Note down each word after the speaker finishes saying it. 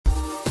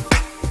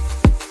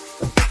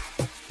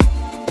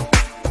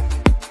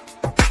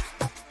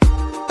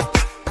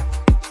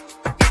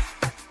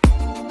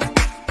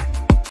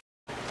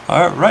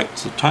Alright,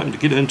 so time to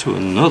get into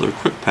another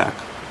quick pack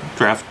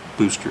draft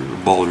booster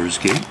Baldur's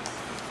Gate.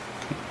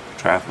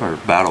 Draft or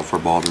battle for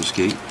Baldur's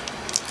Gate.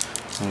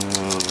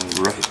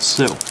 Right,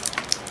 so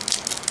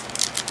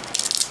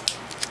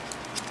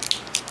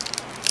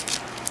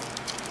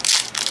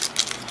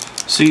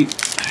see,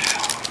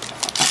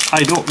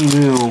 I don't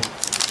know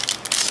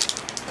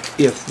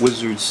if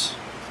Wizards,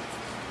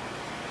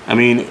 I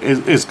mean,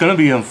 it's going to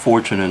be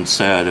unfortunate and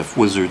sad if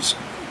Wizards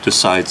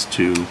decides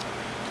to,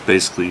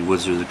 basically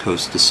Wizards of the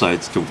Coast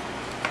decides to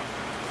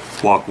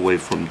walk away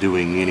from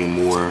doing any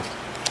more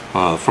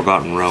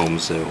Forgotten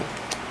Realms, though,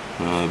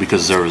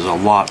 because there is a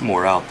lot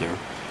more out there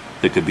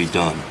that could be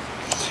done.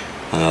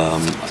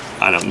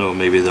 I don't know,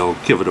 maybe they'll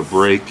give it a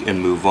break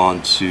and move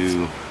on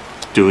to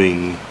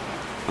doing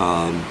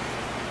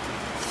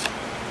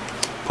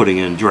putting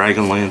in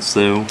Dragonlance,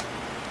 though,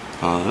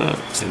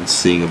 and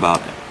seeing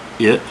about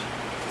it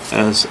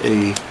as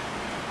a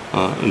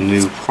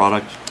new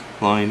product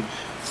line.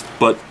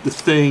 But the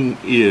thing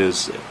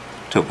is,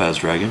 Topaz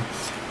Dragon,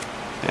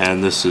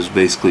 and this is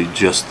basically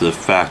just the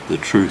fact, the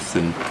truth,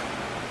 and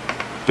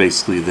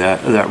basically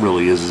that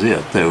really is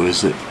it, though,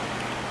 is that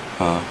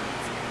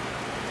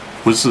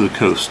Wizards of the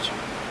Coast,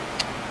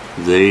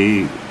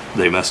 they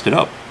messed it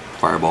up.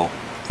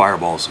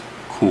 Fireball's a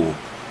cool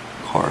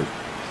card.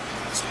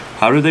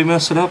 How did they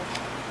mess it up?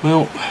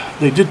 Well,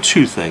 they did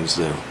two things,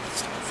 though.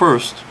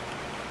 First,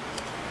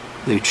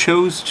 they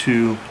chose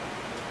to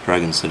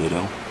Dragon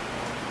Citadel,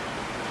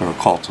 or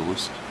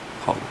Cultist,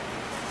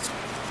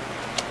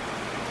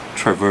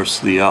 traverse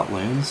the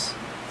Outlands,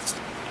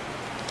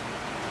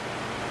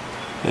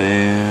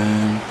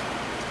 and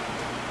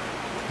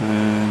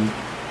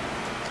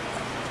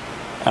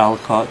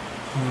Alicott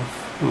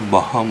of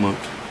Bahamut.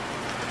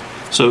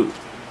 So,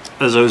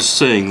 as I was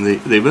saying,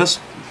 they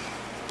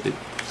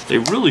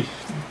really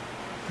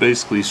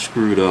basically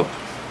screwed up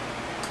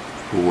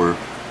for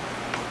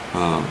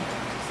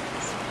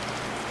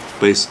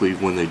basically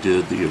when they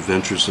did the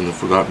Adventures in the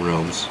Forgotten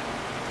Realms.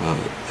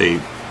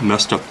 They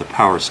messed up the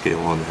power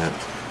scale on that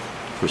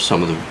for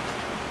some of the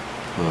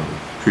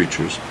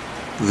creatures.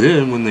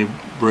 Then when they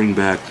bring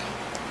back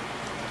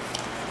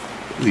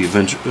the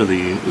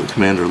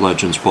Commander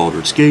Legends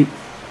Baldur's Gate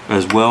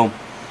as well,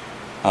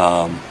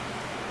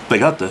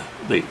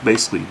 they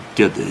basically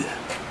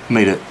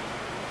made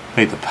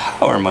the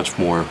power much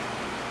more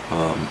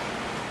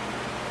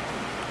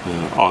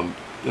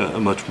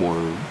much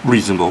more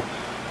reasonable.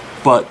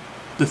 But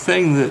the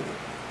thing that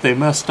they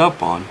messed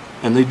up on,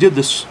 and they did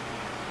this,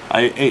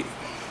 any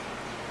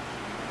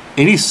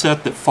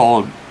set that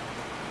followed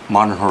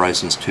Modern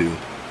Horizons 2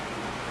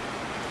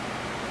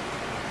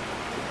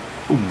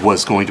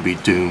 was going to be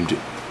doomed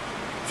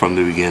from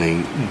the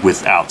beginning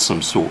without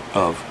some sort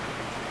of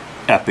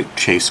epic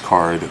chase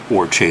card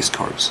or chase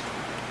cards.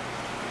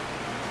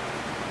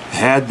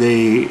 Had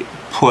they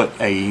put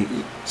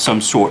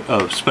some sort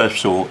of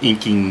special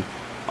inking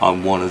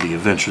on one of the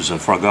Adventures in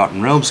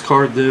Forgotten Realms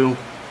card, though,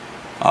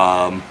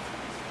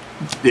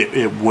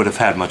 it would have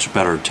had much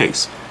better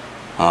taste.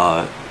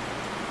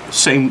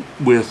 Same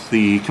with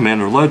the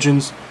Commander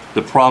Legends.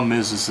 The problem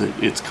is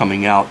that it's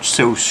coming out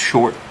so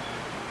short,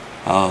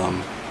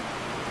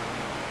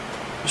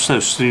 so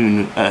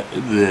soon,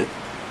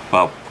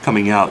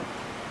 coming out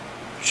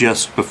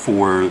just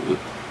before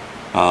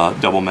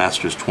Double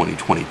Masters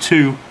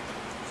 2022.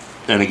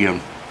 And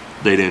again,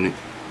 they didn't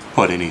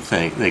put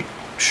anything. They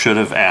should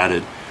have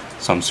added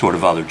some sort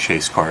of other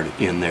chase card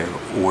in there,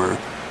 or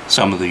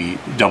some of the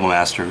Double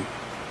Master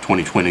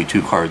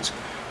 2022 cards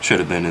should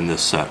have been in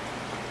this set.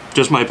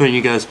 Just my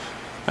opinion, guys.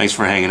 Thanks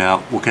for hanging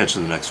out. We'll catch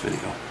you in the next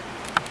video.